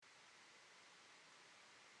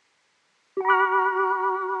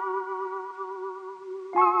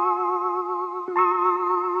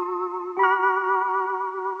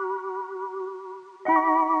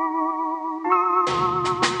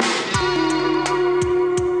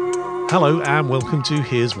Hello and welcome to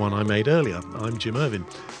Here's One I Made Earlier. I'm Jim Irvin.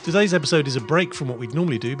 Today's episode is a break from what we'd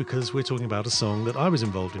normally do because we're talking about a song that I was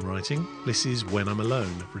involved in writing. This is When I'm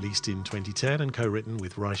Alone, released in 2010 and co-written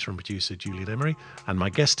with writer and producer Julian Emery, and my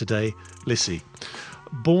guest today, Lissy.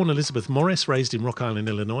 Born Elizabeth Morris, raised in Rock Island,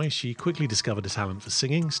 Illinois, she quickly discovered a talent for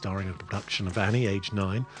singing, starring in a production of Annie, aged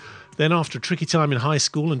 9. Then, after a tricky time in high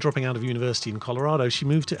school and dropping out of university in Colorado, she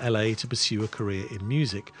moved to LA to pursue a career in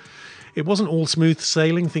music. It wasn't all smooth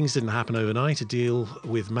sailing. Things didn't happen overnight. A deal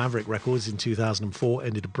with Maverick Records in 2004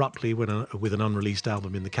 ended abruptly with an unreleased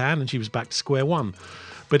album in the can, and she was back to square one.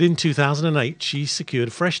 But in 2008, she secured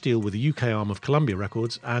a fresh deal with the UK arm of Columbia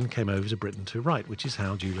Records and came over to Britain to write, which is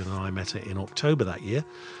how Julian and I met her in October that year,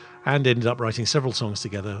 and ended up writing several songs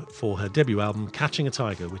together for her debut album, Catching a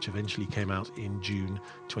Tiger, which eventually came out in June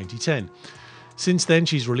 2010. Since then,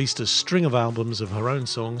 she's released a string of albums of her own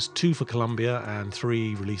songs, 2 for Columbia and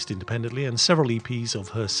 3 released independently, and several EPs of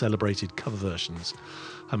her celebrated cover versions.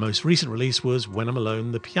 Her most recent release was When I'm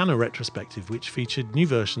Alone, the piano retrospective, which featured new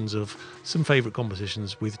versions of some favourite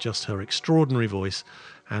compositions with just her extraordinary voice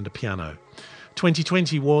and a piano.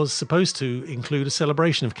 2020 was supposed to include a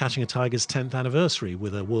celebration of Catching a Tiger's 10th anniversary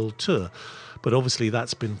with a world tour, but obviously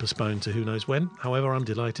that's been postponed to who knows when. However, I'm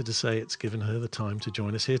delighted to say it's given her the time to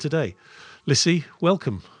join us here today. Lissy,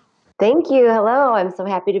 welcome. Thank you. Hello. I'm so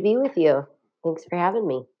happy to be with you. Thanks for having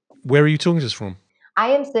me. Where are you talking to us from? I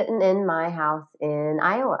am sitting in my house in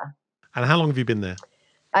Iowa. And how long have you been there?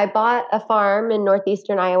 I bought a farm in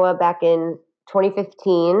northeastern Iowa back in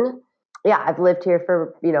 2015. Yeah, I've lived here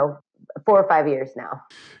for, 4 or 5 years now.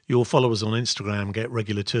 Your followers on Instagram get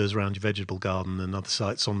regular tours around your vegetable garden and other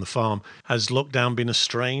sites on the farm. Has lockdown been a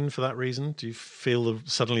strain for that reason? Do you feel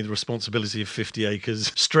suddenly the responsibility of 50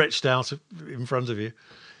 acres stretched out in front of you?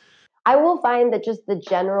 I will find that just the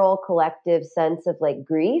general collective sense of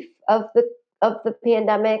grief of the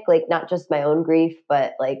pandemic, not just my own grief,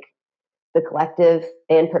 but the collective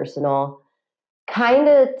and personal, kind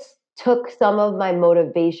of took some of my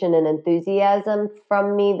motivation and enthusiasm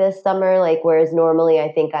from me this summer. Whereas normally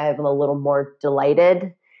I think I am a little more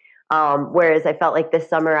delighted. Whereas I felt like this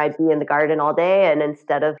summer I'd be in the garden all day, and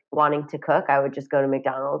instead of wanting to cook, I would just go to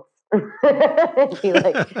McDonald's and be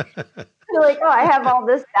like, oh, I have all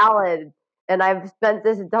this salad and I've spent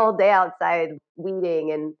this whole day outside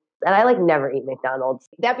weeding, and I never eat McDonald's.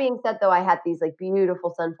 That being said, though, I had these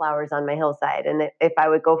beautiful sunflowers on my hillside, and if I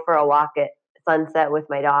would go for a walk at sunset with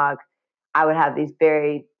my dog, I would have these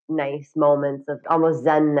very nice moments of almost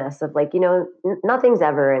zenness of nothing's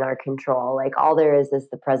ever in our control. All there is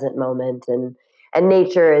the present moment, and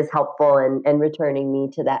nature is helpful in returning me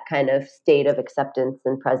to that kind of state of acceptance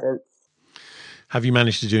and presence. Have you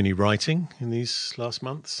managed to do any writing in these last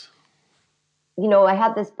months? I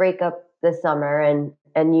had this breakup this summer, and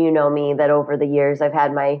you know me that over the years I've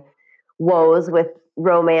had my woes with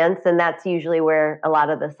romance, and that's usually where a lot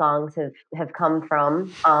of the songs have come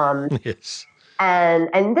from. Yes.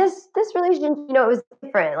 And this relationship, it was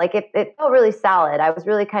different. It felt really solid. I was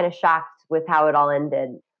really kind of shocked with how it all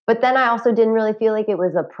ended. But then I also didn't really feel like it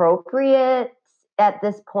was appropriate at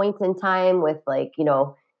this point in time with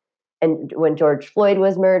and when George Floyd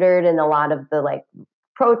was murdered, and a lot of the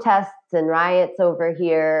protests and riots over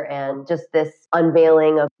here, and just this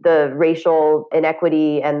unveiling of the racial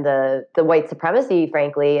inequity and the white supremacy,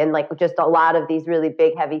 frankly, and just a lot of these really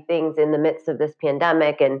big, heavy things in the midst of this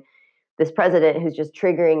pandemic, and this president who's just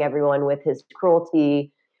triggering everyone with his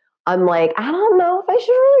cruelty. I'm like, I don't know if I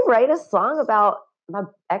should really write a song about my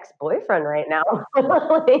ex-boyfriend right now.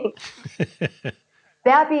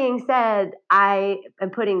 That being said, I am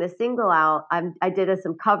putting the single out. I did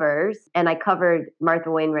some covers, and I covered Martha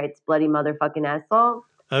Wainwright's Bloody Motherfucking Asphalt.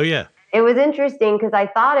 Oh, yeah. It was interesting because I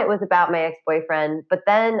thought it was about my ex-boyfriend, but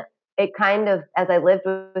then it kind of, as I lived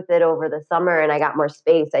with it over the summer and I got more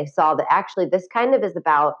space, I saw that actually this kind of is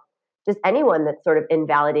about just anyone that's sort of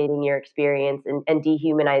invalidating your experience and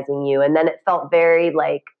dehumanizing you. And then it felt very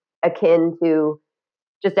akin to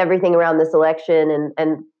just everything around this election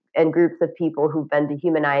and groups of people who've been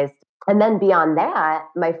dehumanized. And then beyond that,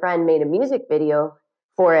 my friend made a music video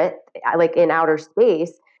for it, in outer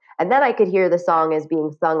space. And then I could hear the song as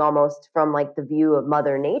being sung almost from the view of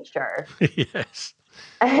Mother Nature. Yes.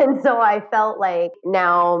 And so I felt like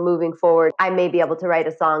now moving forward, I may be able to write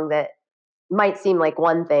a song that might seem like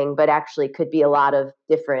one thing, but actually could be a lot of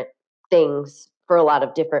different things for a lot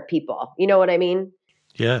of different people. You know what I mean?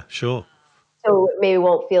 Yeah, sure. So maybe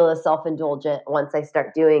won't feel as self-indulgent once I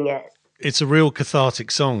start doing it. It's a real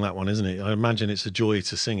cathartic song, that one, isn't it? I imagine it's a joy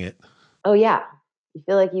to sing it. Oh, yeah. You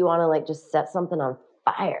feel like you want to just set something on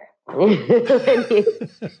fire.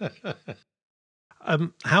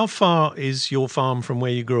 How far is your farm from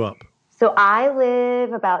where you grew up? So I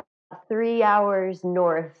live about 3 hours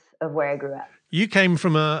north of where I grew up. You came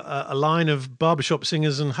from a line of barbershop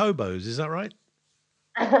singers and hobos, is that right?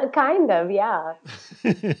 Kind of, yeah.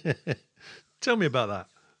 Tell me about that.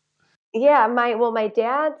 Yeah, my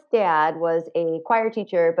dad's dad was a choir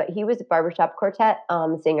teacher, but he was a barbershop quartet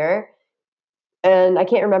singer. And I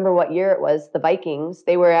can't remember what year it was. The Vikings,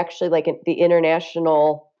 they were actually like the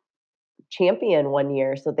international champion one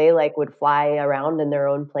year. So they like would fly around in their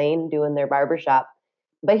own plane doing their barbershop.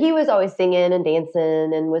 But he was always singing and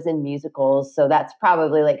dancing and was in musicals. So that's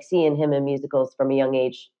probably like seeing him in musicals from a young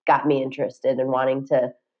age got me interested in wanting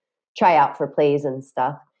to try out for plays and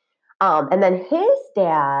stuff. And then his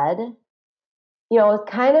dad, it was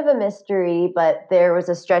kind of a mystery, but there was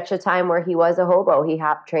a stretch of time where he was a hobo. He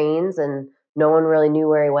hopped trains and no one really knew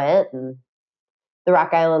where he went. And the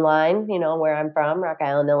Rock Island line, where I'm from, Rock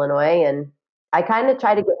Island, Illinois. And I kind of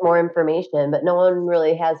try to get more information, but no one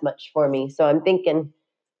really has much for me. So I'm thinking,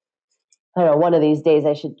 I don't know, one of these days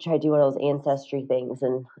I should try to do one of those ancestry things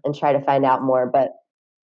and try to find out more. But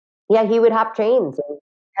yeah, he would hop trains and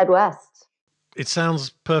head west. It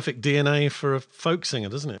sounds perfect DNA for a folk singer,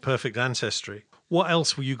 doesn't it? Perfect ancestry. What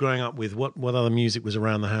else were you growing up with? What other music was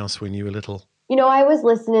around the house when you were little? I was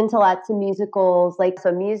listening to lots of musicals, like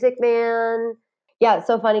so Music Man. Yeah, it's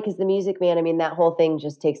so funny because the Music Man, I mean, that whole thing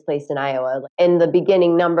just takes place in Iowa. In the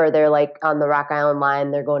beginning number, they're like on the Rock Island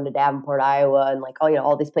line, they're going to Davenport, Iowa, and like,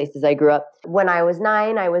 all these places I grew up. When I was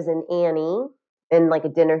 9, I was in Annie in like a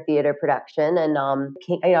dinner theater production. And,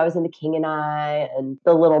 I was into King and I and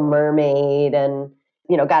The Little Mermaid and,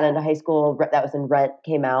 got into high school. That was in Rent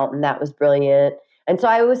came out and that was brilliant. And so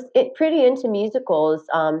I was pretty into musicals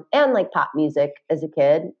and like pop music as a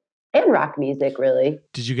kid and rock music, really.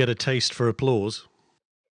 Did you get a taste for applause?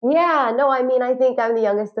 Yeah, no, I mean, I think I'm the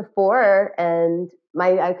youngest of 4 and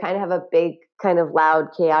I kind of have a big, kind of loud,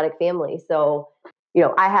 chaotic family. So,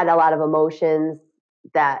 I had a lot of emotions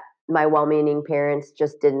that my well-meaning parents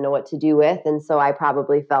just didn't know what to do with. And so I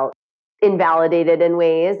probably felt invalidated in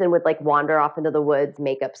ways and would like wander off into the woods,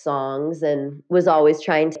 make up songs, and was always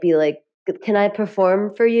trying to be like, can I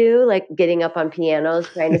perform for you? Like getting up on pianos,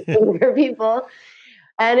 trying to sing for people.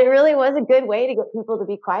 And it really was a good way to get people to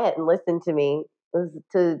be quiet and listen to me, was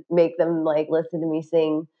to make them like listen to me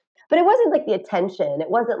sing. But it wasn't like the attention. It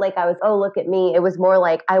wasn't like I was, oh, look at me. It was more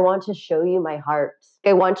like, I want to show you my heart.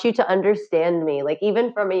 I want you to understand me. Like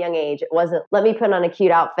even from a young age, it wasn't, let me put on a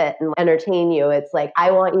cute outfit and entertain you. It's like,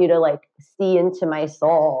 I want you to like see into my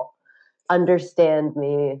soul, understand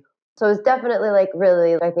me. So it was definitely like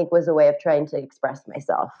really, I think was a way of trying to express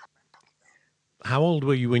myself. How old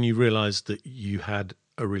were you when you realized that you had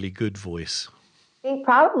a really good voice? I think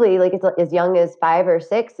probably like it's as young as 5 or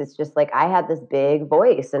 6. It's just like I had this big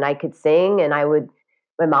voice and I could sing and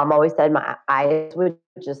my mom always said my eyes would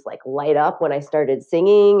just like light up when I started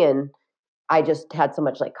singing. And I just had so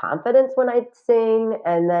much like confidence when I'd sing.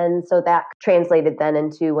 And then so that translated then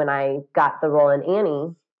into when I got the role in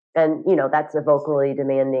Annie. And, that's a vocally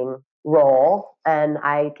demanding role. And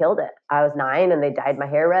I killed it. I was 9 and they dyed my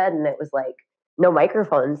hair red and it was like no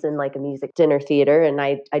microphones in like a music dinner theater. And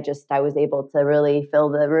I was able to really fill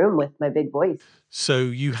the room with my big voice. So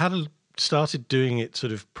you had started doing it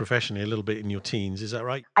sort of professionally a little bit in your teens, is that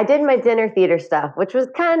right? I did my dinner theater stuff, which was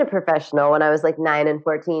kind of professional when I was like 9 and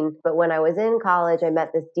 14. But when I was in college, I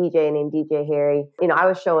met this DJ named DJ Harry. I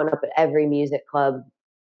was showing up at every music club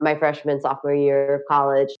my freshman, sophomore year of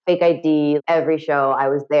college, fake ID, every show I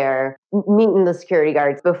was there, meeting the security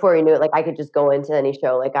guards. Before you knew it, like I could just go into any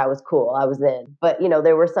show, like I was cool, I was in. But,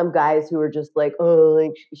 there were some guys who were just like, oh,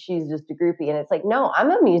 like she's just a groupie. And it's like, no, I'm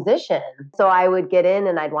a musician. So I would get in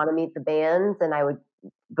and I'd want to meet the bands and I would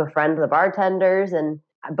befriend the bartenders. And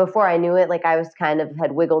before I knew it, like I was kind of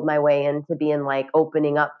had wiggled my way into being like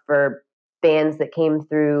opening up for bands that came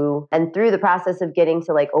through. And through the process of getting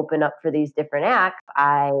to like open up for these different acts,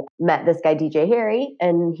 I met this guy, DJ Harry,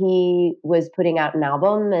 and he was putting out an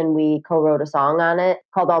album and we co-wrote a song on it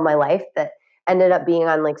called All My Life that ended up being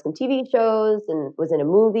on like some TV shows and was in a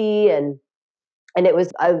movie. And it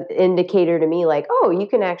was an indicator to me like, oh, you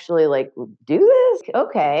can actually like do this?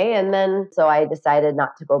 Okay. And then so I decided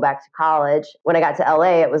not to go back to college. When I got to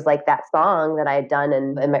LA, it was like that song that I had done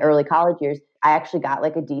in my early college years. I actually got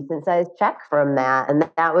like a decent sized check from that. And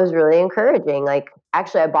that was really encouraging. Like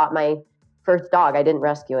actually I bought my first dog. I didn't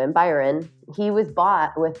rescue him, Byron. He was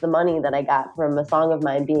bought with the money that I got from a song of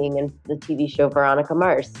mine being in the TV show Veronica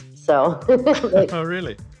Mars. So like, oh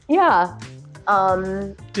really? Yeah.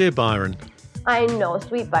 Dear Byron. I know,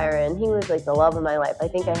 sweet Byron. He was like the love of my life. I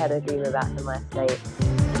think I had a dream about him last night.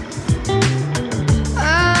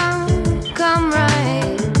 I'll come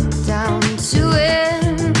right down to it.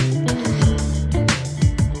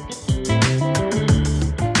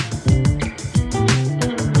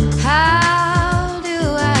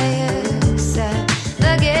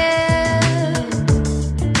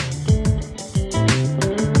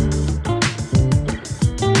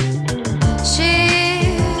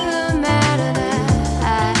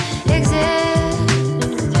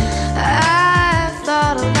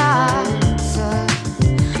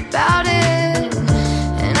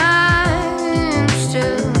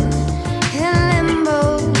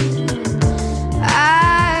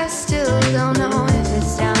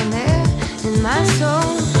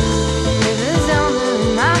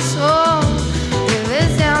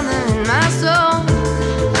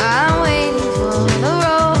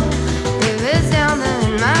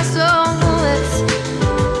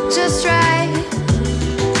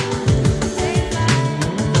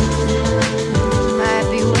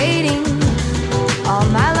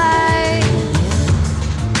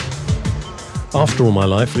 After All My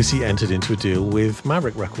Life, Lissy entered into a deal with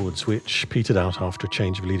Maverick Records, which petered out after a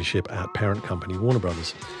change of leadership at parent company Warner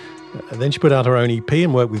Brothers. Then she put out her own EP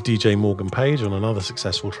and worked with DJ Morgan Page on another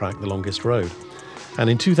successful track, The Longest Road. And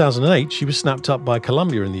in 2008, she was snapped up by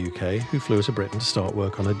Columbia in the UK, who flew her to Britain to start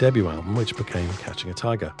work on her debut album, which became Catching a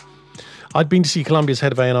Tiger. I'd been to see Columbia's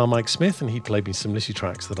head of A&R, Mike Smith, and he'd played me some Lissy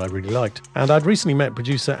tracks that I really liked. And I'd recently met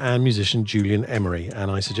producer and musician Julian Emery, and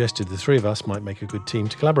I suggested the three of us might make a good team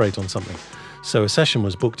to collaborate on something. So a session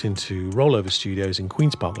was booked into Rollover Studios in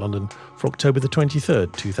Queen's Park, London, for October the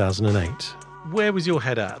 23rd, 2008. Where was your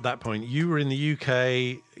head at that point? You were in the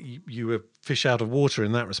UK, you were fish out of water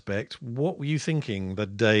in that respect. What were you thinking the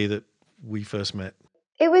day that we first met?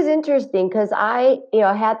 It was interesting because I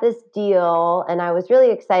had this deal and I was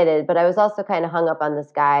really excited, but I was also kind of hung up on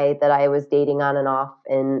this guy that I was dating on and off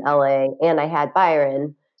in LA, and I had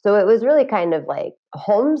Byron. So it was really kind of like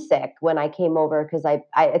homesick when I came over, because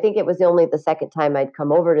I think it was only the second time I'd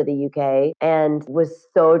come over to the UK, and was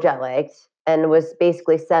so jet lagged and was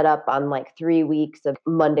basically set up on like 3 weeks of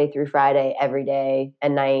Monday through Friday, every day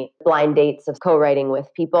and night, blind dates of co-writing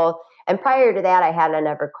with people. And prior to that, I hadn't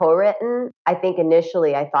ever co-written. I think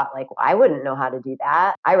initially I thought like, well, I wouldn't know how to do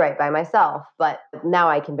that. I write by myself, but now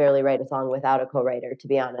I can barely write a song without a co-writer, to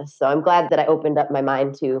be honest. So I'm glad that I opened up my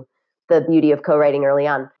mind to the beauty of co-writing early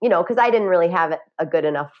on, because I didn't really have a good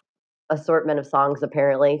enough assortment of songs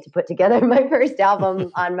apparently to put together my first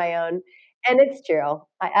album on my own. And it's true.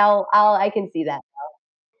 I can see that.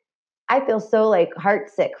 I feel so like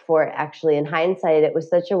heartsick for it, actually. In hindsight, it was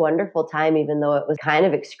such a wonderful time, even though it was kind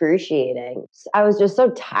of excruciating. I was just so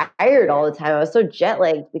tired all the time. I was so jet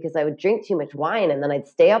lagged because I would drink too much wine, and then I'd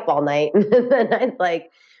stay up all night, and then I'd like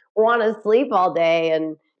want to sleep all day.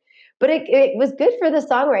 But it was good for the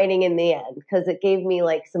songwriting in the end, because it gave me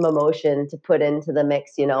like some emotion to put into the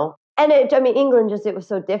mix, And England it was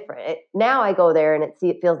so different. Now I go there and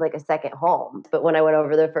it feels like a second home. But when I went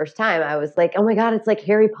over the first time, I was like, oh my God, it's like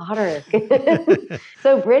Harry Potter.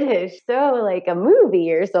 So British, so like a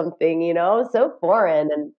movie or something, so foreign.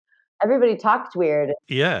 And everybody talked weird.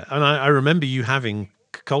 Yeah. And I remember you having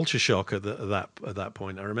culture shock at that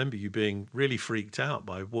point. I remember you being really freaked out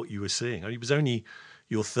by what you were seeing. It was only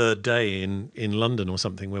your third day in London or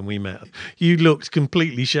something when we met. You looked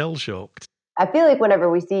completely shell-shocked. I feel like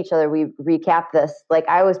whenever we see each other, we recap this. Like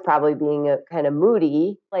I was probably being a kind of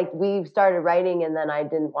moody. Like we started writing and then I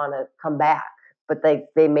didn't want to come back, but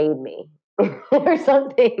they made me or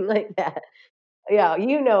something like that. Yeah,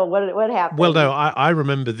 what happened. Well, no, I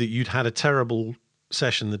remember that you'd had a terrible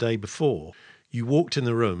session the day before. You walked in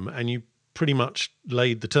the room and you pretty much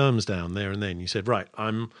laid the terms down there and then. You said, right,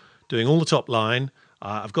 I'm doing all the top line.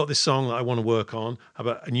 I've got this song that I want to work on.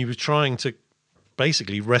 And you were trying to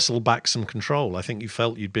basically wrestle back some control. I think you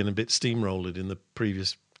felt you'd been a bit steamrolled in the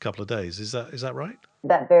previous couple of days. Is that right?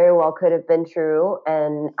 That very well could have been true,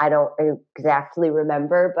 and I don't exactly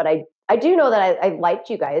remember, but I do know that I liked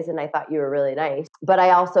you guys and I thought you were really nice. But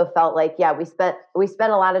I also felt like, yeah, we spent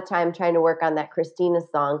a lot of time trying to work on that Christina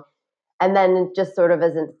song, and then just sort of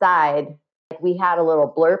as an aside, we had a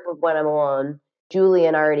little blurb of When I'm Alone.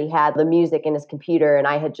 Julian already had the music in his computer, and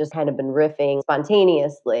I had just kind of been riffing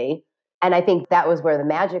spontaneously. And I think that was where the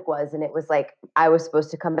magic was. And it was like I was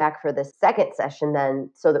supposed to come back for this second session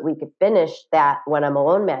then so that we could finish that When I'm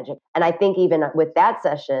Alone magic. And I think even with that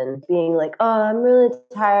session, being like, oh, I'm really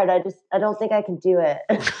tired. I don't think I can do it.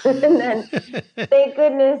 And then thank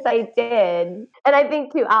goodness I did. And I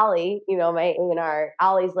think to Ollie, my A&R,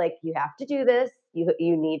 Ollie's like, you have to do this.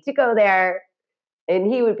 You need to go there. And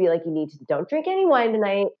he would be like, don't drink any wine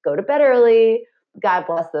tonight. Go to bed early. God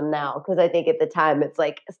bless them now, because I think at the time it's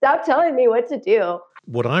like, stop telling me what to do.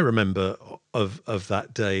 What I remember of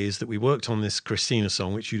that day is that we worked on this Christina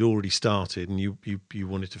song, which you'd already started, and you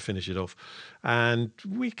wanted to finish it off. And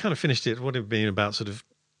we kind of finished it, what had been about sort of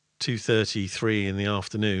 2:33 in the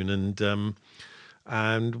afternoon.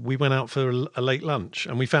 And we went out for a late lunch,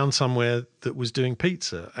 and we found somewhere that was doing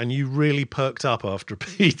pizza. And you really perked up after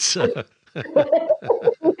pizza.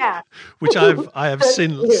 Yeah. Which I have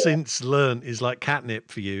since learned is like catnip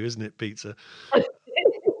for you, isn't it, pizza?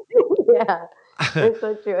 Yeah, it's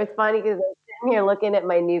so true. It's funny because I'm sitting here looking at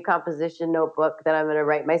my new composition notebook that I'm going to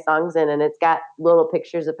write my songs in, and it's got little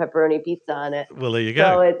pictures of pepperoni pizza on it. Well, there you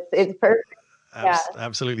go. So it's perfect. Yeah.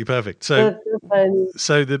 Absolutely perfect. So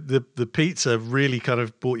the pizza really kind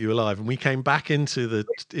of brought you alive, and we came back into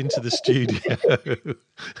the studio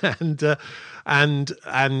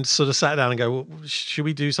and sort of sat down and go, well, should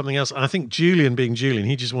we do something else? And I think Julian, being Julian,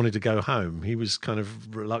 he just wanted to go home. He was kind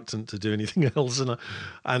of reluctant to do anything else, and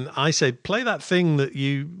I said, play that thing that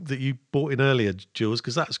you brought in earlier, Jules,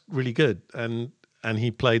 because that's really good. And and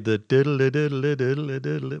he played the diddle diddle diddle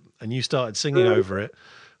diddle, and you started singing over it,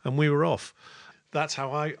 and we were off. That's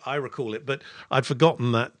how I recall it. But I'd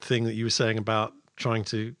forgotten that thing that you were saying about trying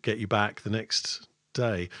to get you back the next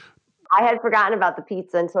day. I had forgotten about the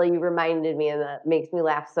pizza until you reminded me, and that makes me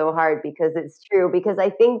laugh so hard because it's true. Because I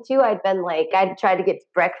think too, I'd tried to get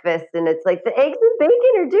breakfast, and it's like the eggs and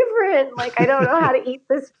bacon are different. Like I don't know how to eat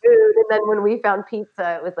this food. And then when we found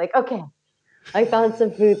pizza, it was like, okay, I found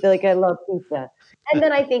some food that like I love pizza. And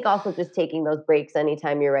then I think also just taking those breaks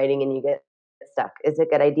anytime you're writing and you get stuck is a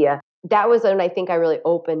good idea. That was when I think I really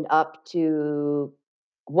opened up to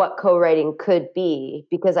what co-writing could be,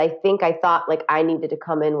 because I think I thought like I needed to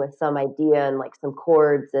come in with some idea and like some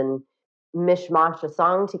chords and mishmash a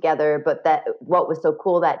song together. But that what was so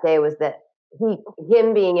cool that day was that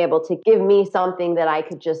him being able to give me something that I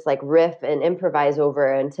could just like riff and improvise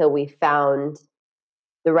over until we found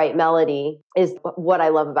the right melody is what I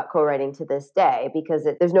love about co-writing to this day, because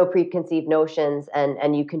there's no preconceived notions,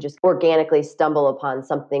 and you can just organically stumble upon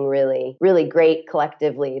something really, really great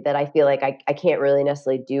collectively that I feel like I can't really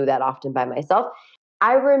necessarily do that often by myself.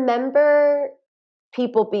 I remember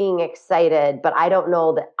people being excited, but I don't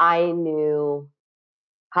know that I knew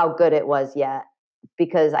how good it was yet,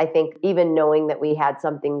 because I think even knowing that we had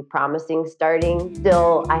something promising starting,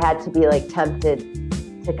 still I had to be like tempted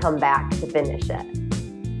to come back to finish it.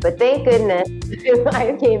 But thank goodness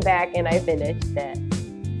I came back and I finished it.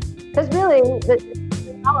 Because really, the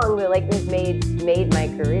song that like has made my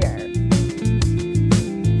career.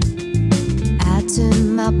 I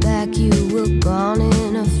turned my back, you were gone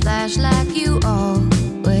in a flash like you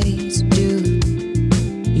always do.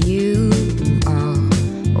 You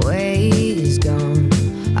always gone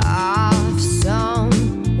off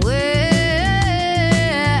somewhere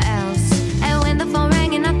else. And when the phone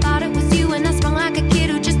rang and I thought it was you, and I sprung like a kid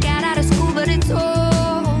who just got out of school, but it's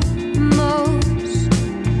almost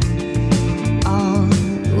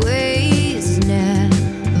always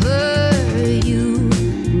never you,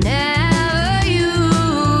 never you.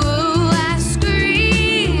 I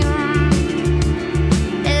scream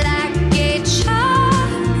like a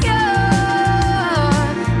child,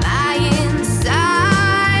 my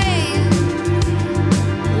inside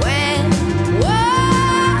when whoa.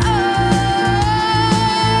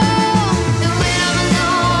 And when I'm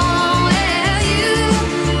alone with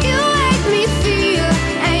you make me feel,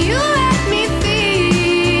 and you make me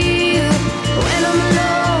feel. When I'm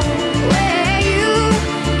alone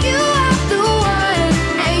with you are the one,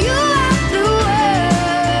 and you are the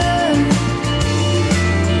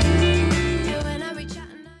one. When I reach out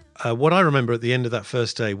and What I remember at the end of that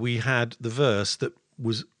first day, we had the verse that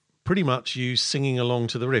was pretty much you singing along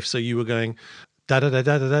to the riff. So you were going da da da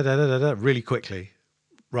da da da da da da really quickly,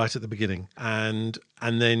 right at the beginning, and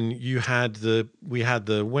then we had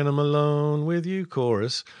the "When I'm Alone with You"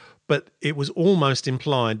 chorus, but it was almost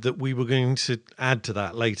implied that we were going to add to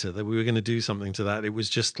that later, that we were going to do something to that. It was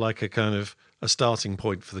just like a kind of a starting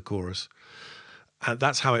point for the chorus.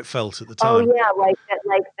 That's how it felt at the Oh time. yeah,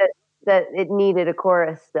 that it needed a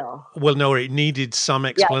chorus still. Well, no, it needed some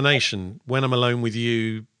explanation. When I'm alone with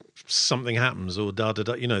you, something happens, or da da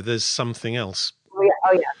da. You know, there's something else, Oh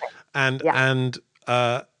yeah. and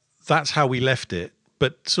Yeah. that's how we left it.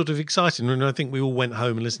 But sort of exciting, and I think we all went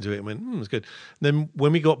home and listened to it and went, "It was good." And then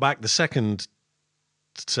when we got back the second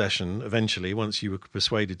session, eventually, once you were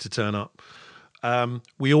persuaded to turn up,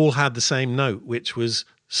 we all had the same note, which was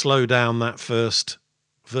slow down that first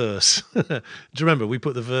verse. Do you remember? We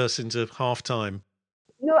put the verse into half time.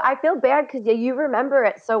 I feel bad because you remember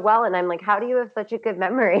it so well, and I'm like, how do you have such a good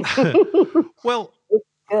memory? Well, It's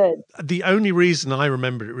good. the only reason I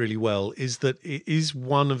remember it really well is that it is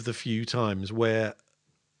one of the few times where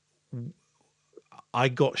I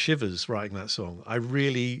got shivers writing that song. I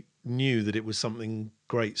really knew that it was something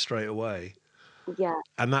great straight away. Yeah.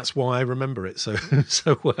 And that's why I remember it so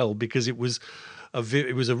so well, because it was a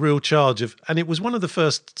real charge of, and it was one of the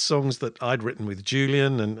first songs that I'd written with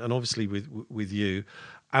Julian and obviously with you.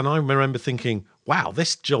 And I remember thinking, wow,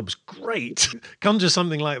 this job's great. Conjure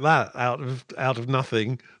something like that out of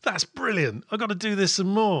nothing. That's brilliant. I've got to do this some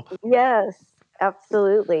more. Yes,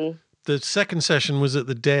 absolutely. The second session was at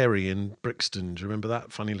the Dairy in Brixton. Do you remember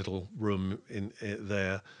that funny little room in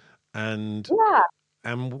there? And Yeah.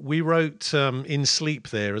 and we wrote In Sleep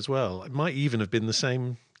there as well. It might even have been the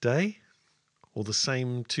same day or the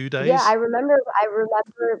same 2 days. Yeah, I remember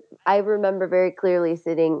very clearly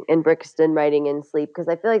sitting in Brixton writing In Sleep, because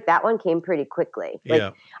I feel like that one came pretty quickly. Like,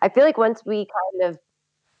 Yeah. I feel like once we kind of,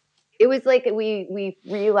 it was like we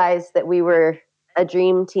realized that we were a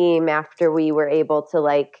dream team after we were able to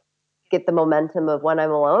like get the momentum of When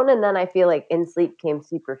I'm Alone. And then I feel like In Sleep came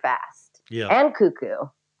super fast. Yeah. And Cuckoo.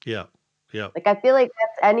 Yeah. Yeah. Like, I feel like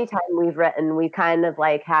that's anytime we've written, we kind of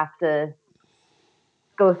like have to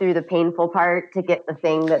go through the painful part to get the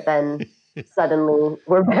thing that then suddenly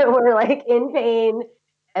we're like in pain,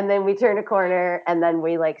 and then we turn a corner, and then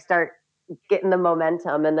we like start getting the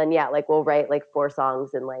momentum, and then like we'll write like 4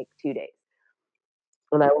 songs in like 2 days,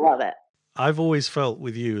 and I love it. I've always felt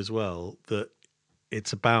with you as well that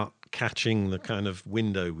it's about catching the kind of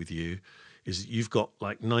window with you. Is you've got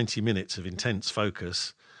like 90 minutes of intense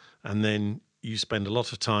focus, and then you spend a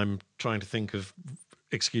lot of time trying to think of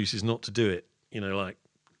excuses not to do it. You know, like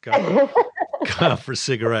go out for a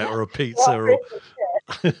cigarette or a pizza, or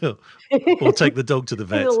take the dog to the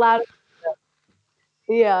vet.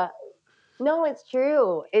 Yeah. No, it's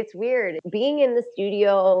true. It's weird. Being in the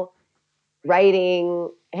studio, writing,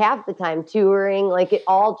 half the time touring, like it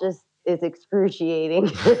all just is excruciating.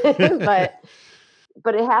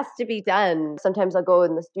 but it has to be done. Sometimes I'll go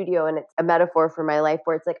in the studio and it's a metaphor for my life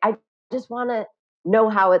where it's like, I just want to know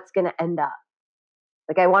how it's going to end up.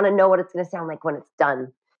 Like, I want to know what it's going to sound like when it's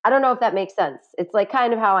done. I don't know if that makes sense. It's like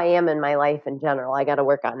kind of how I am in my life in general. I got to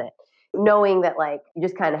work on it. Knowing that like you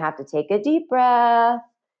just kind of have to take a deep breath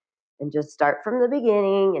and just start from the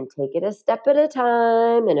beginning and take it a step at a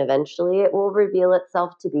time. And eventually it will reveal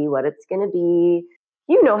itself to be what it's going to be.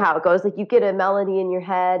 You know how it goes. Like, you get a melody in your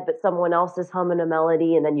head, but someone else is humming a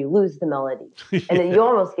melody, and then you lose the melody. And then you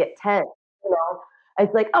almost get tense, you know?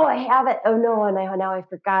 It's like, oh, I have it. Oh no, and now I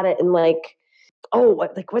forgot it. And like, oh,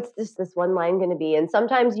 what's this one line going to be? And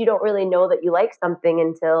sometimes you don't really know that you like something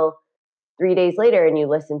until 3 days later, and you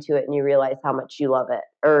listen to it and you realize how much you love it,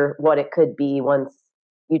 or what it could be once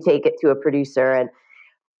you take it to a producer.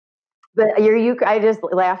 But I just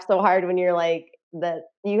laugh so hard when you're like, that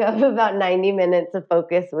you have about 90 minutes of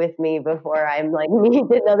focus with me before I'm like, need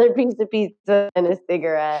another piece of pizza and a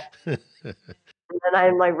cigarette. And then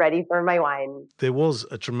I'm like ready for my wine. There was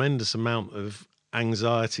a tremendous amount of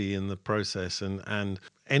anxiety in the process and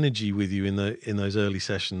energy with you in those early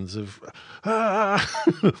sessions of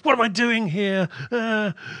what am I doing here?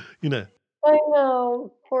 You know. I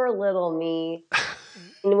know, poor little me.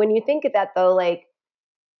 And when you think of that though, like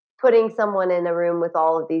putting someone in a room with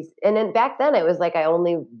all of these, and then back then it was like I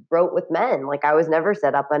only wrote with men. Like, I was never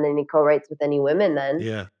set up on any co-writes with any women then.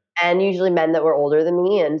 Yeah. And usually men that were older than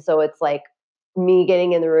me. And so it's like me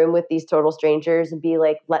getting in the room with these total strangers and be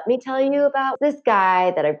like, let me tell you about this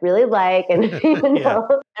guy that I really like. And, you know,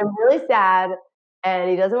 I'm really sad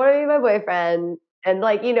and he doesn't want to be my boyfriend. And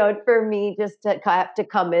like, you know, for me just to have to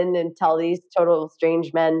come in and tell these total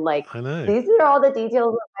strange men, like, I know. These are all the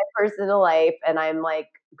details of my personal life. And I'm like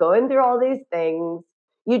going through all these things.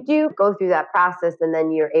 You do go through that process, and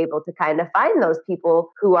then you're able to kind of find those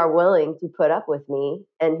people who are willing to put up with me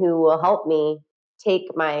and who will help me take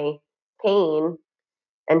my pain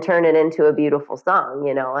and turn it into a beautiful song,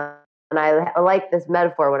 you know. And I like this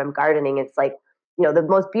metaphor when I'm gardening. It's like, you know, the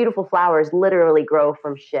most beautiful flowers literally grow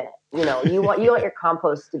from shit. You know, you want your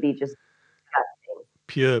compost to be just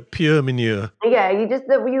disgusting. Pure manure. Yeah, you just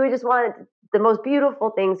want the most beautiful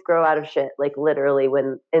things grow out of shit, like literally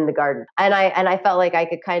when in the garden. And I felt like I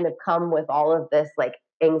could kind of come with all of this like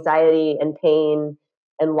anxiety and pain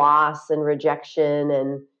and loss and rejection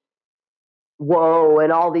and woe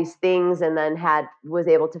and all these things, and then was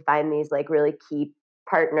able to find these like really key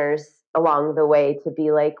partners along the way to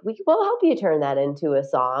be like, we will help you turn that into a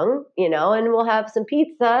song, you know, and we'll have some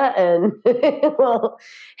pizza and we'll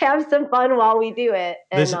have some fun while we do it.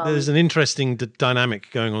 And, there's an interesting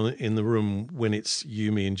dynamic going on in the room when it's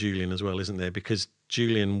you, me, and Julian as well, isn't there? Because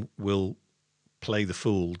Julian will play the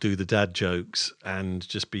fool, do the dad jokes, and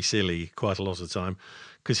just be silly quite a lot of the time,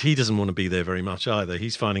 because he doesn't want to be there very much either.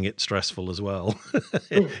 He's finding it stressful as well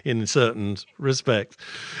in certain respects.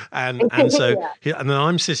 And so, and then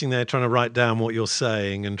I'm sitting there trying to write down what you're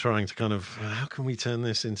saying and trying to kind of, how can we turn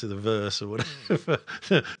this into the verse or whatever?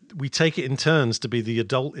 We take it in turns to be the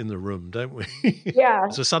adult in the room, don't we? Yeah.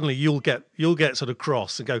 So suddenly you'll get sort of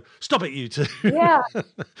cross and go, stop it, you two. Yeah.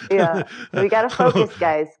 Yeah. We got to focus,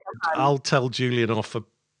 guys. Come on. I'll tell Julian off for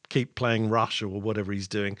keep playing Rush or whatever he's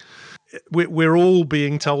doing. We're all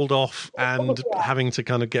being told off and having to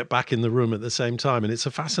kind of get back in the room at the same time. And it's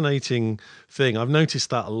a fascinating thing. I've noticed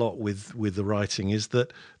that a lot with the writing, is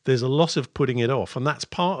that there's a lot of putting it off. And that's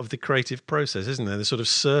part of the creative process, isn't there? They're sort of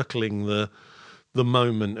circling the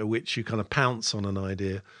moment at which you kind of pounce on an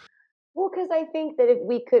idea. Well, because I think that if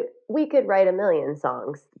we could write a million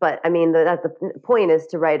songs, but I mean, that's the point, is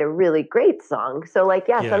to write a really great song. So like,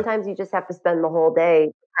 sometimes you just have to spend the whole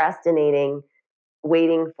day procrastinating,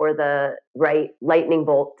 waiting for the right lightning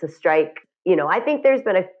bolt to strike. I think there's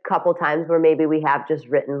been a couple times where maybe we have just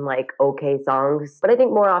written like okay songs, but I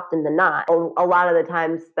think more often than not, a lot of the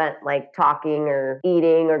time spent like talking or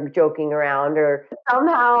eating or joking around, or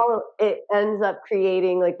somehow it ends up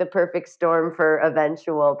creating like the perfect storm for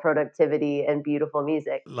eventual productivity and beautiful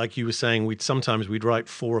music. Like you were saying, we'd write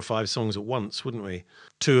 4 or 5 songs at once, wouldn't we?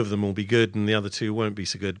 2 of them will be good and the other 2 won't be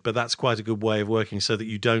so good. But that's quite a good way of working so that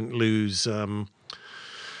you don't lose,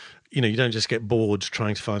 you don't just get bored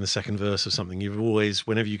trying to find the second verse of something. You've always,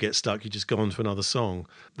 whenever you get stuck, you just go on to another song.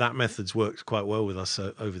 That method's worked quite well with us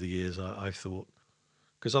over the years, I've thought.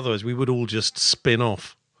 Because otherwise we would all just spin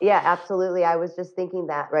off. Yeah, absolutely. I was just thinking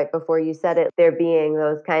that right before you said it, there being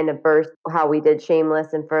those kind of bursts, how we did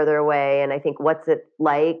Shameless and Further Away, and I think What's It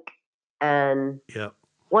Like, and Yeah.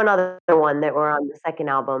 one other one that were on the second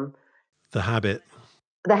album. The Habit.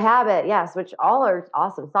 The Habit, yes, which all are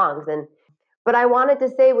awesome songs. But I wanted to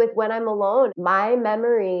say with When I'm Alone, my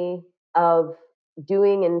memory of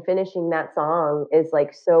doing and finishing that song is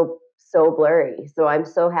like so blurry. So I'm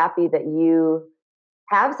so happy that you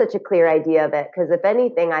have such a clear idea of it, because if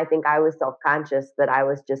anything, I think I was self-conscious that I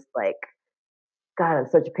was just like, God, I'm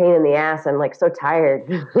such a pain in the ass. I'm like so tired,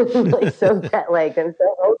 like so jet-lagged. I'm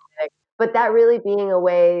so homesick. But that really being a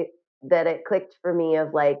way that it clicked for me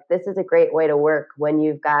of like, this is a great way to work when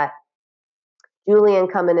you've got Julian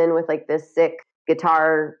coming in with like this sick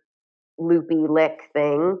guitar loopy lick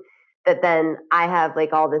thing, that then I have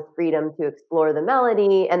like all this freedom to explore the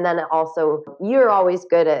melody. And then also, you're always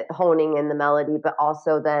good at honing in the melody, but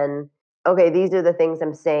also then, okay, these are the things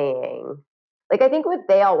I'm saying. Like, I think with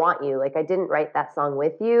They All Want You, like, I didn't write that song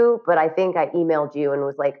with you, but I think I emailed you and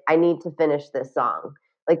was like, I need to finish this song.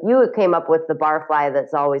 Like, you came up with the barfly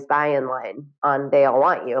that's always buying line on They All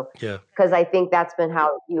Want You. Yeah. Because I think that's been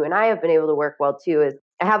how you and I have been able to work well too, is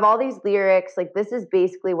I have all these lyrics, like this is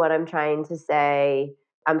basically what I'm trying to say.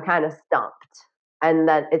 I'm kind of stumped. And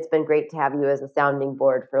that it's been great to have you as a sounding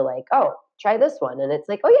board for like, oh, try this one. And it's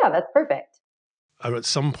like, oh yeah, that's perfect. At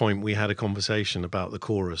some point we had a conversation about the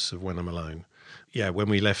chorus of When I'm Alone. Yeah, when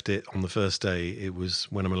we left it on the first day, it was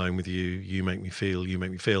When I'm Alone with You, you make me feel, you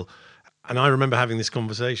make me feel. And I remember having this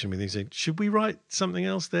conversation with you saying, should we write something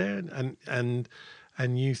else there?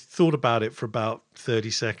 And you thought about it for about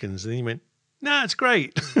 30 seconds and then you went, nah, it's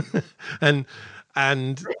great. and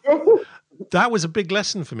that was a big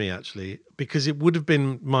lesson for me, actually, because it would have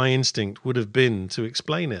been, my instinct would have been to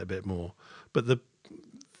explain it a bit more. But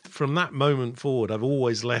from that moment forward, I've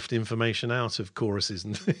always left information out of choruses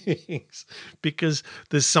and things because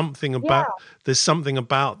there's something about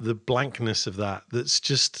the blankness of that that's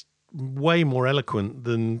just way more eloquent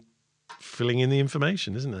than filling in the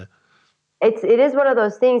information, isn't there? It is one of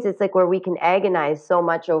those things. It's like where we can agonize so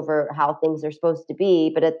much over how things are supposed to be,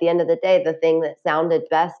 but at the end of the day, the thing that sounded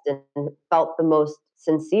best and felt the most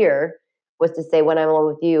sincere was to say, when I'm alone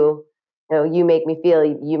with you, you make me feel,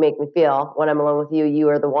 you make me feel. When I'm alone with you, you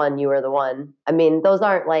are the one, you are the one. I mean, those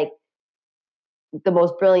aren't like the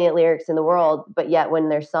most brilliant lyrics in the world, but yet when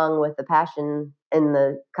they're sung with the passion in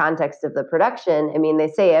the context of the production, I mean, they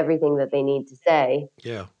say everything that they need to say.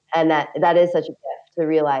 Yeah. And that is such a gift to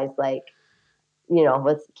realize, like,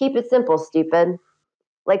 let's keep it simple, stupid.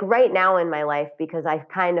 Like right now in my life, because I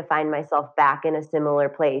kind of find myself back in a similar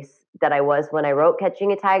place that I was when I wrote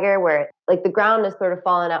Catching a Tiger, where like the ground has sort of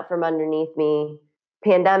fallen out from underneath me.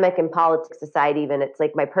 Pandemic and politics aside, even, it's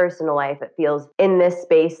like my personal life, it feels in this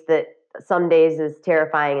space that some days is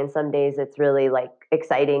terrifying and some days it's really like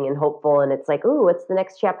exciting and hopeful. And it's like, ooh, what's the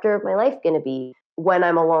next chapter of my life going to be? When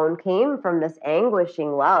I'm Alone came from this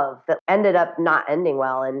anguishing love that ended up not ending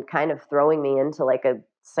well and kind of throwing me into like a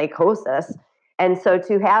psychosis. And so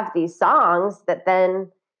to have these songs that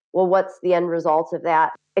then, well, what's the end result of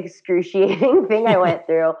that excruciating thing I went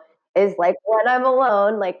through is like When I'm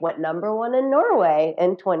Alone, like went #1 in Norway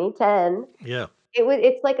in 2010. Yeah.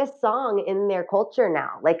 It's like a song in their culture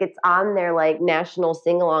now. Like it's on their like national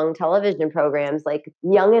sing-along television programs, like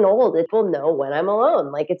young and old. People know When I'm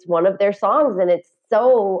Alone. Like it's one of their songs. And it's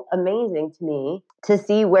so amazing to me to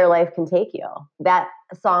see where life can take you. That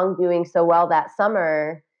song doing so well that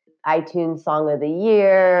summer, iTunes Song of the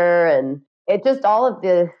Year, and it just all of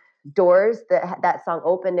the doors that song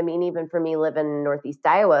opened. I mean, even for me living in Northeast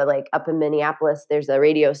Iowa, like up in Minneapolis, there's a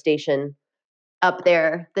radio station up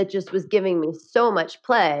there that just was giving me so much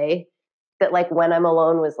play that like When I'm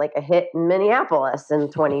Alone was like a hit in Minneapolis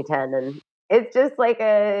in 2010. And it's just like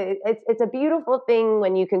it's a beautiful thing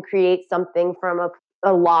when you can create something from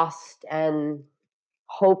a lost and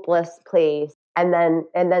hopeless place and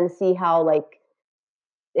then see how like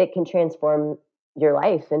it can transform your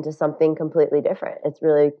life into something completely different. It's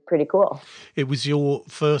really pretty cool. It was your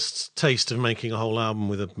first taste of making a whole album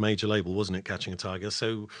with a major label, wasn't it? Catching a Tiger.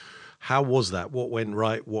 So how was that? What went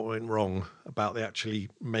right? What went wrong about the actually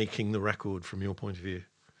making the record from your point of view?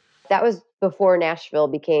 That was before Nashville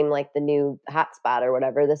became like the new hotspot or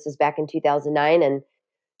whatever. This was back in 2009, and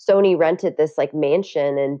Sony rented this like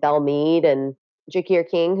mansion in Belmead, and Jakir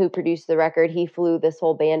King, who produced the record, he flew this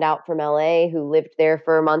whole band out from LA who lived there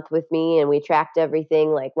for a month with me, and we tracked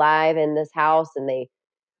everything like live in this house, and they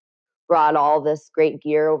brought all this great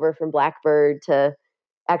gear over from Blackbird to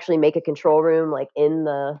actually make a control room like in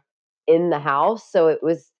the house. So it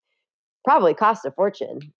was probably cost a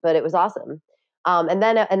fortune, but it was awesome. And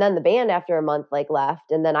then the band after a month like left,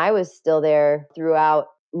 and then I was still there throughout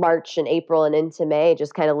March and April and into May,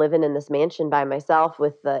 just kind of living in this mansion by myself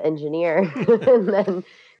with the engineer. And then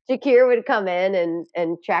Jakir would come in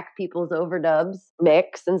and track people's overdubs,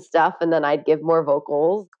 mix and stuff, and then I'd give more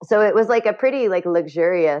vocals. So it was like a pretty like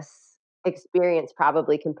luxurious experience,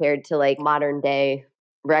 probably compared to like modern day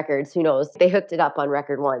records. Who knows? They hooked it up on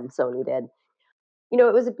record one, Sony did.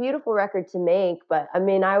 It was a beautiful record to make, but I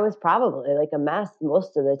mean, I was probably like a mess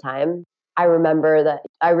most of the time. I remember that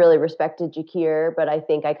I really respected Jakir, but I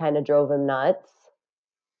think I kind of drove him nuts.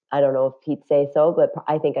 I don't know if he'd say so, but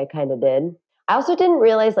I think I kind of did. I also didn't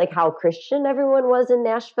realize like how Christian everyone was in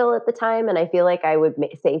Nashville at the time, and I feel like I would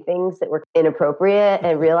say things that were inappropriate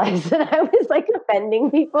and realize that I was like offending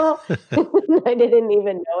people. I didn't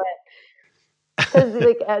even know it. Because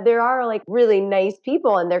like there are like really nice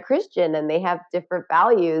people and they're Christian and they have different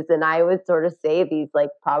values, and I would sort of say these like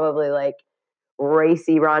probably like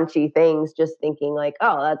racy raunchy things just thinking like,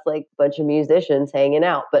 oh, that's like a bunch of musicians hanging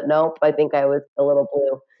out. But nope, I think I was a little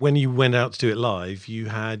blue. When you went out to do it live, you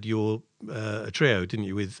had your a trio, didn't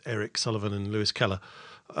you, with Eric Sullivan and Lewis Keller?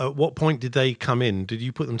 At what point did they come in? Did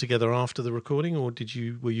you put them together after the recording, or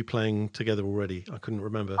were you playing together already? I couldn't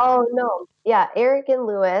remember. Oh no. Yeah, Eric and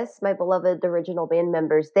Lewis, my beloved original band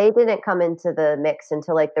members, they didn't come into the mix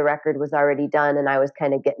until like the record was already done and I was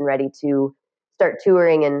kind of getting ready to start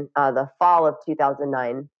touring in the fall of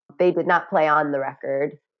 2009. They did not play on the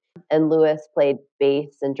record, and Lewis played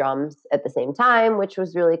bass and drums at the same time, which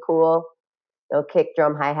was really cool. Kick,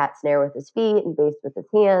 drum, hi-hat, snare with his feet and bass with his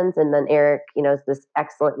hands. And then Eric, is this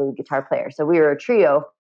excellent lead guitar player. So we were a trio.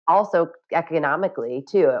 Also economically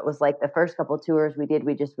too, it was like the first couple of tours we did,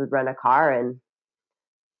 we just would rent a car and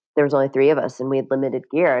there was only three of us and we had limited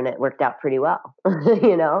gear and it worked out pretty well.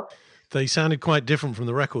 They sounded quite different from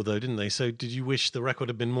the record though, didn't they? So did you wish the record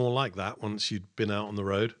had been more like that once you'd been out on the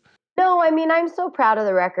road? No, I mean, I'm so proud of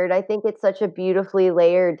the record. I think it's such a beautifully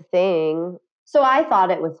layered thing. So I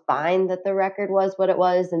thought it was fine that the record was what it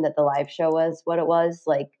was and that the live show was what it was.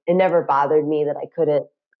 Like, it never bothered me that I couldn't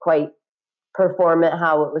quite perform it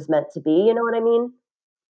how it was meant to be. You know what I mean?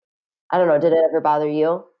 I don't know. Did it ever bother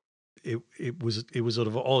you? It was sort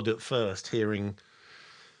of odd at first hearing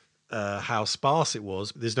how sparse it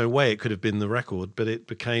was. There's no way it could have been the record, but it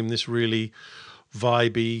became this really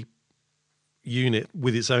vibey unit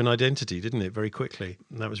with its own identity, didn't it, very quickly?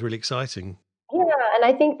 And that was really exciting. Yeah, and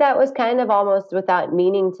I think that was kind of almost without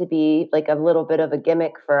meaning to be like a little bit of a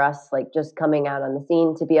gimmick for us, like just coming out on the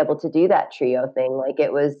scene to be able to do that trio thing. Like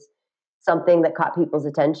it was something that caught people's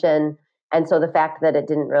attention. And so the fact that it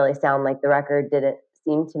didn't really sound like the record didn't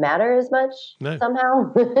seem to matter as much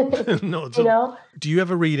somehow. Not at all. Do you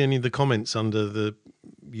ever read any of the comments under the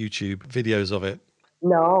YouTube videos of it?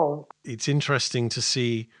 No. It's interesting to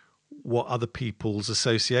see what other people's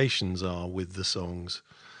associations are with the songs,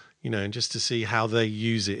 and just to see how they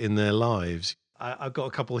use it in their lives. I've got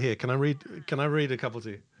a couple here. Can I read a couple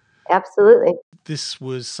to you? Absolutely. This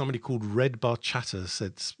was somebody called Red Bar Chatter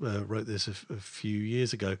wrote this a few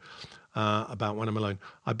years ago about When I'm Alone.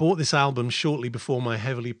 I bought this album shortly before my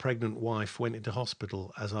heavily pregnant wife went into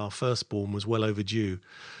hospital as our firstborn was well overdue.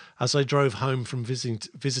 As I drove home from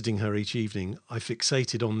visiting her each evening, I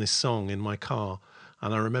fixated on this song in my car,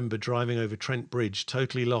 and I remember driving over Trent Bridge,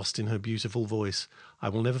 totally lost in her beautiful voice. I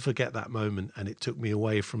will never forget that moment, and it took me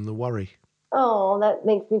away from the worry. Oh, that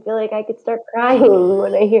makes me feel like I could start crying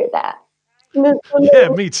when I hear that. Yeah,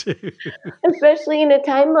 me too. Especially in a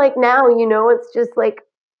time like now, it's just like,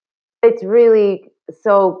 it's really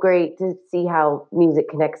so great to see how music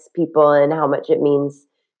connects people and how much it means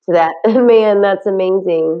to that. Man, that's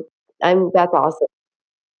amazing. That's awesome.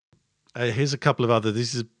 Here's a couple of other.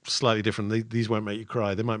 This is slightly different. These won't make you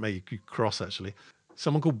cry. They might make you cross, actually.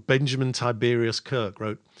 Someone called Benjamin Tiberius Kirk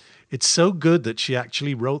wrote, "It's so good that she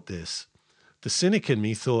actually wrote this. The cynic in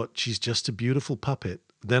me thought she's just a beautiful puppet.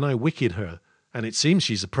 Then I wicked her, and it seems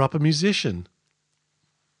she's a proper musician."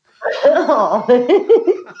 Oh.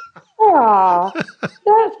 Oh,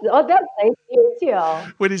 that's nice to hear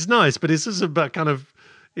too. Well, it's nice, but it's just about kind of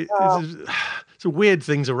Oh, it's a weird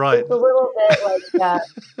thing to write. it's a little bit like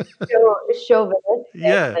chauvinistic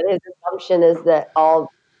Yeah. that his assumption is that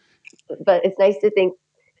all. But it's nice to think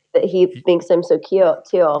that he thinks I'm so cute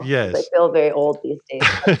too, because I Yes. feel very old these days.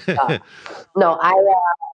 No, I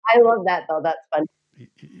love that though. That's fun.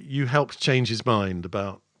 You helped change his mind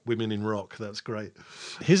about women in rock. That's great.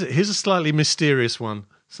 Here's a slightly mysterious one.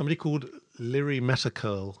 Somebody called Liri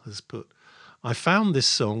Metacurl has put, I found this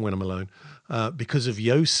song When I'm Alone because of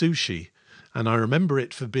Yo Sushi, and I remember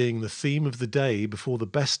it for being the theme of the day before the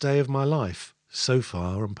best day of my life so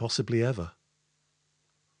far and possibly ever.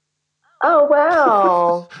 Oh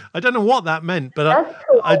wow, I don't know what that meant, but that's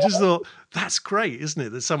cool. I just thought that's great, isn't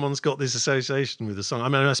it? That someone's got this association with the song. I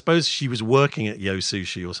mean, I suppose she was working at Yo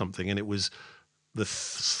Sushi or something, and it was the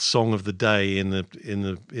song of the day in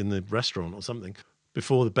the restaurant or something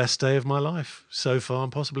before the best day of my life so far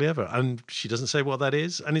and possibly ever. And she doesn't say what that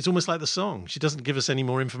is, and it's almost like the song. She doesn't give us any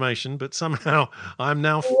more information, but somehow I'm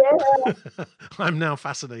now Yeah. I'm now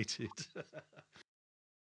fascinated.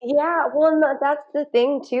 Yeah, well, no, that's the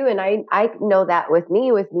thing too, and I know that with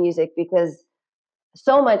me with music because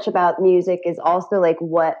so much about music is also like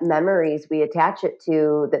what memories we attach it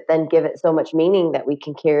to that then give it so much meaning that we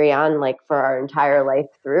can carry on like for our entire life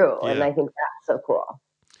through, and Yeah, I think that's so cool.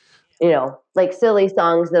 Like silly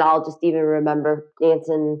songs that I'll just even remember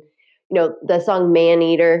dancing. The song "Man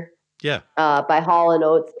Eater" yeah. by Hall and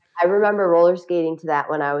Oates. I remember roller skating to that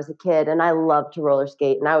when I was a kid, and I loved to roller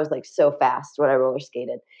skate, and I was like so fast when I roller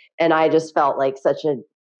skated, and I just felt like such a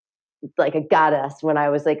goddess when I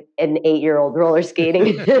was like an 8-year-old roller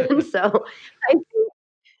skating. And so I think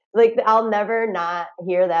like I'll never not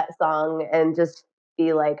hear that song and just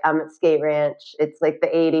be like I'm at Skate Ranch. It's like the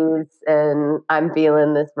 80s and I'm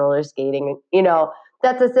feeling this roller skating.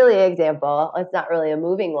 That's a silly example. It's not really a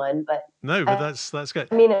moving one, but No, but I that's good.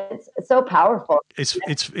 I mean it's so powerful.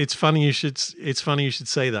 It's funny you should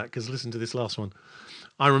say that, because listen to this last one.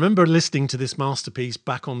 I remember listening to this masterpiece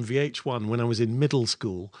back on VH1 when I was in middle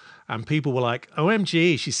school, and people were like,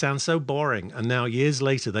 "OMG, she sounds so boring." And now years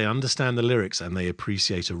later, they understand the lyrics and they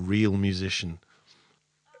appreciate a real musician.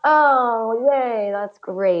 Oh, yay, that's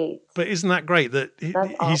great. But isn't that great that That's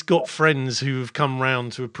he's awesome. got friends who have come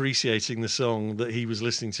round to appreciating the song that he was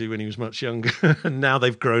listening to when he was much younger, and now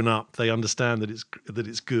they've grown up. They understand that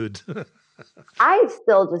it's good. I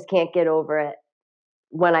still just can't get over it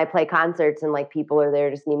when I play concerts and like people are there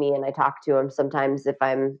to see me and I talk to them sometimes if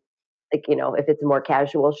I'm like, if it's a more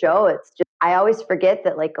casual show, it's just I always forget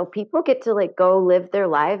that like, oh, people get to like go live their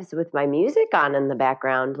lives with my music on in the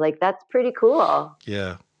background. Like that's pretty cool.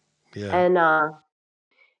 Yeah, yeah,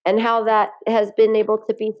 And how that has been able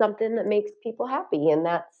to be something that makes people happy, and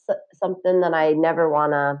that's something that I never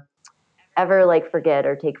want to ever like forget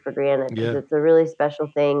or take for granted because yeah. it's a really special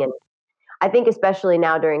thing. And I think especially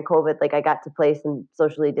now during COVID, like I got to play some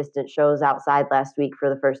socially distant shows outside last week for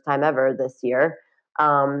the first time ever this year,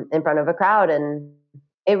 in front of a crowd, and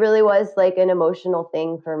it really was like an emotional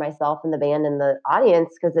thing for myself and the band and the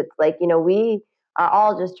audience because it's like we are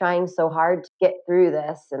all just trying so hard to get through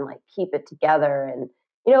this and like keep it together and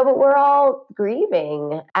but we're all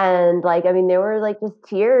grieving and like I mean there were like just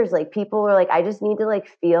tears like people were like I just need to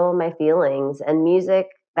like feel my feelings and music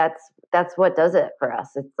that's what does it for us.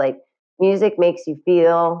 It's like music makes you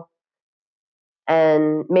feel,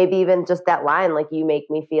 and maybe even just that line, like, you make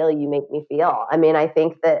me feel, you make me feel. I mean, I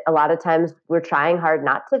think that a lot of times we're trying hard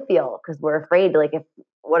not to feel because we're afraid, like,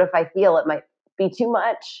 what if I feel it might be too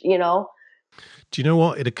much? Do you know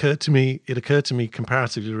what? It occurred to me. It occurred to me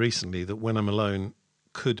comparatively recently that "When I'm Alone"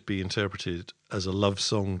 could be interpreted as a love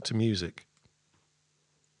song to music.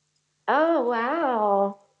 Oh,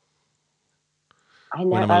 wow.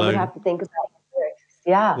 When I'm I would alone, have to think about lyrics.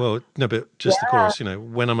 Yeah. well, no, but just the Yeah. chorus.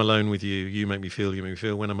 When I'm alone with you, you make me feel. You make me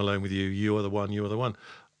feel. When I'm alone with you, you are the one. You are the one.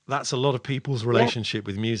 That's a lot of people's Yeah. relationship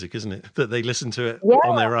with music, isn't it? That they listen to it Yeah.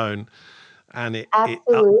 on their own, and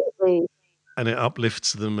Absolutely. it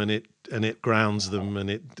uplifts them, and it grounds them, and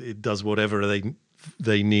it does whatever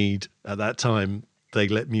they need at that time. They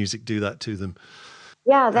let music do that to them,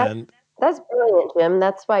 Yeah. and That's brilliant, Jim.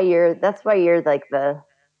 That's why you're like the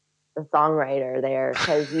songwriter there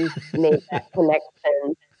because you made that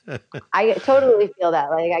connection. I totally feel that.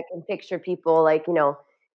 Like I can picture people like,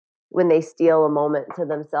 when they steal a moment to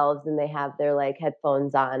themselves and they have their like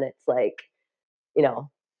headphones on, it's like, you know,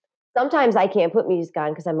 sometimes I can't put music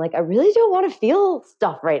on because I'm like, I really don't want to feel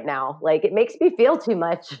stuff right now. Like it makes me feel too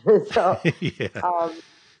much. So yeah, um,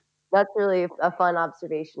 that's really a fun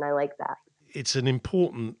observation. I like that. it's an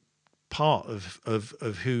important part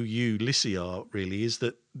of who you, Lissy, are, really, is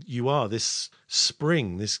that you are this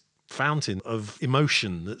spring, this fountain of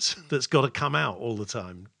emotion that's got to come out all the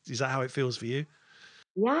time. Is that how it feels for you?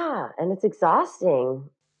 Yeah, and it's exhausting,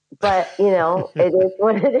 but it is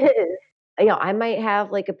what it is. I might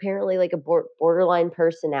have like apparently like a borderline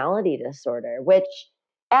personality disorder, which,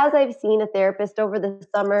 as I've seen a therapist over the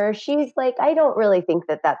summer, she's like, I don't really think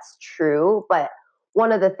that that's true. But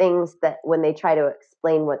one of the things that when they try to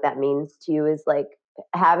explain what that means to you is like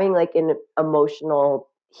having like an emotional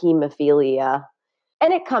hemophilia,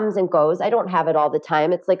 and it comes and goes. I don't have it all the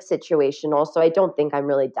time. It's like situational. So I don't think I'm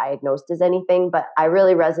really diagnosed as anything, but I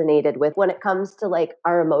really resonated with when it comes to like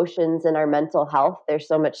our emotions and our mental health. There's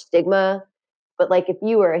so much stigma. But like if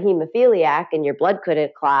you were a hemophiliac and your blood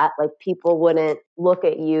couldn't clot, like people wouldn't look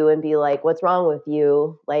at you and be like, what's wrong with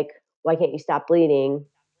you? Like, why can't you stop bleeding?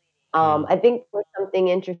 I think there's something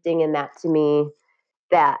interesting in that to me,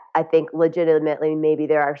 that I think legitimately maybe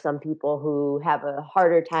there are some people who have a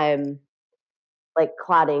harder time like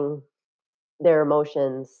clotting their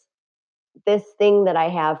emotions. This thing that I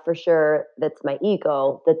have for sure, that's my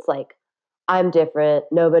ego, that's like, I'm different.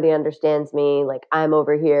 Nobody understands me. Like, I'm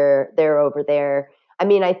over here, they're over there. I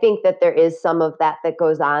mean, I think that there is some of that that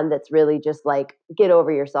goes on that's really just like, get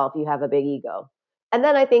over yourself. You have a big ego. And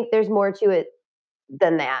then I think there's more to it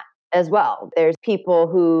than that as well. There's people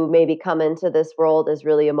who maybe come into this world as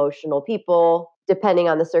really emotional people, depending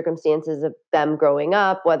on the circumstances of them growing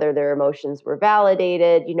up, whether their emotions were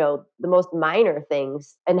validated, the most minor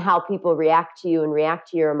things, and how people react to you and react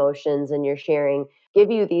to your emotions and your sharing give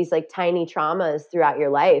you these like tiny traumas throughout your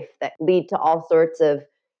life that lead to all sorts of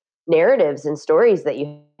narratives and stories that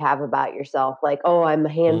you have about yourself. Like, oh, I'm a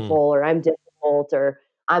handful, or I'm difficult, or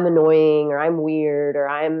I'm annoying, or I'm weird,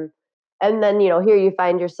 and then, here you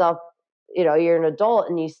find yourself, you're an adult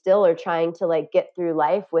and you still are trying to like get through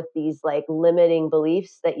life with these like limiting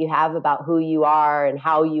beliefs that you have about who you are and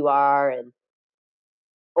how you are. And,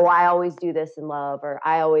 oh, I always do this in love, or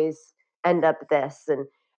I always end up this.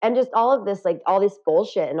 And just all of this, like all this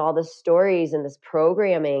bullshit and all this stories and this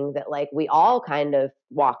programming that like we all kind of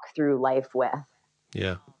walk through life with.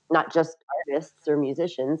 Yeah. Not just artists or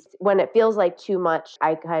musicians. When it feels like too much,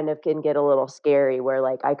 I kind of can get a little scary where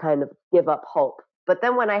like I kind of give up hope. But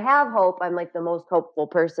then when I have hope, I'm like the most hopeful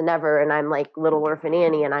person ever. And I'm like little orphan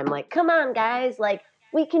Annie, and I'm like, come on, guys, like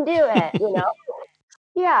we can do it,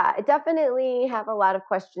 Yeah, I definitely have a lot of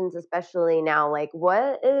questions, especially now. Like,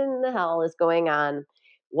 what in the hell is going on?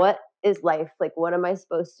 What is life? Like, what am I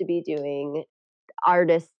supposed to be doing?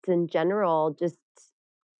 Artists in general just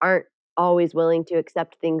aren't always willing to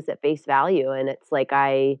accept things at face value. And it's like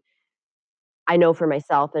I know for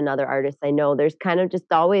myself and other artists I know, there's kind of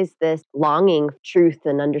just always this longing for truth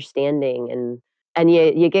and understanding, and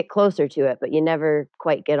you get closer to it, but you never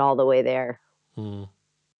quite get all the way there.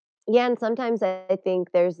 Yeah, and sometimes I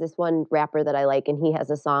think there's this one rapper that I like, and he has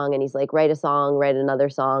a song, and he's like, write a song, write another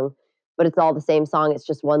song, but it's all the same song. It's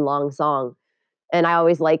just one long song. And I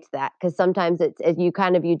always liked that, because sometimes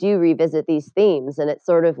you do revisit these themes, and it's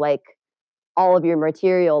sort of like all of your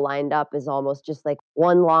material lined up is almost just like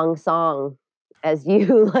one long song, as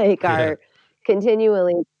you like are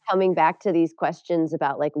continually coming back to these questions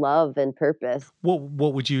about like love and purpose.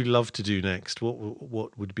 What would you love to do next?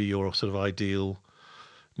 What would be your sort of ideal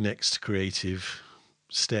next creative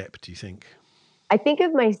step, do you think? I think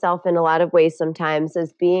of myself in a lot of ways sometimes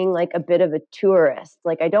as being like a bit of a tourist.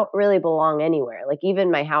 Like I don't really belong anywhere. Like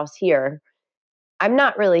even my house here, I'm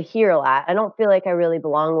not really here a lot. I don't feel like I really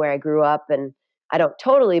belong where I grew up, and I don't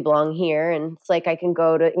totally belong here. And it's like I can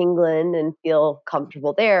go to England and feel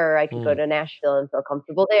comfortable there, or I can go to Nashville and feel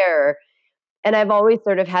comfortable there. And I've always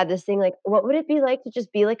sort of had this thing like, what would it be like to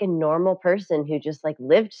just be like a normal person who just like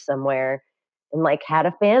lived somewhere and like had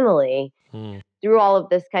a family? Through all of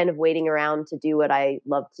this kind of waiting around to do what I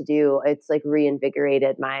love to do, it's like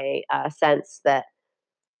reinvigorated my sense that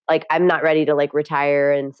like I'm not ready to like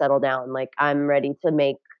retire and settle down. Like I'm ready to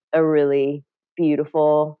make a really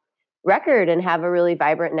beautiful record and have a really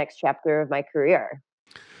vibrant next chapter of my career.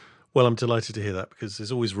 Well, I'm delighted to hear that, because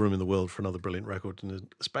there's always room in the world for another brilliant record, and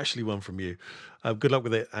especially one from you. Good luck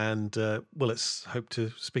with it, and well, let's hope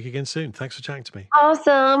to speak again soon. Thanks for chatting to me.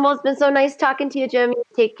 Awesome. Well, it's been so nice talking to you, Jim.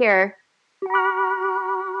 Take care.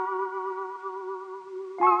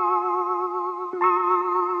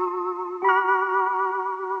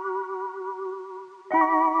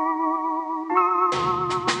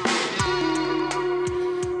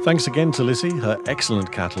 Thanks again to Lizzie. Her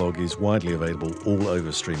excellent catalogue is widely available all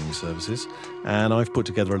over streaming services, and I've put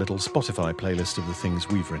together a little Spotify playlist of the things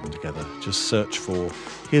we've written together. Just search for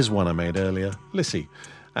Here's One I Made Earlier, Lizzie,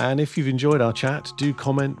 And if you've enjoyed our chat, do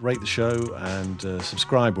comment, rate the show, and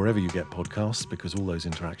subscribe wherever you get podcasts, because all those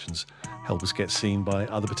interactions help us get seen by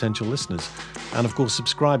other potential listeners. And of course,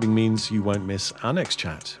 subscribing means you won't miss our next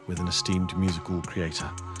chat with an esteemed musical creator.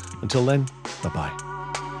 Until then, bye-bye.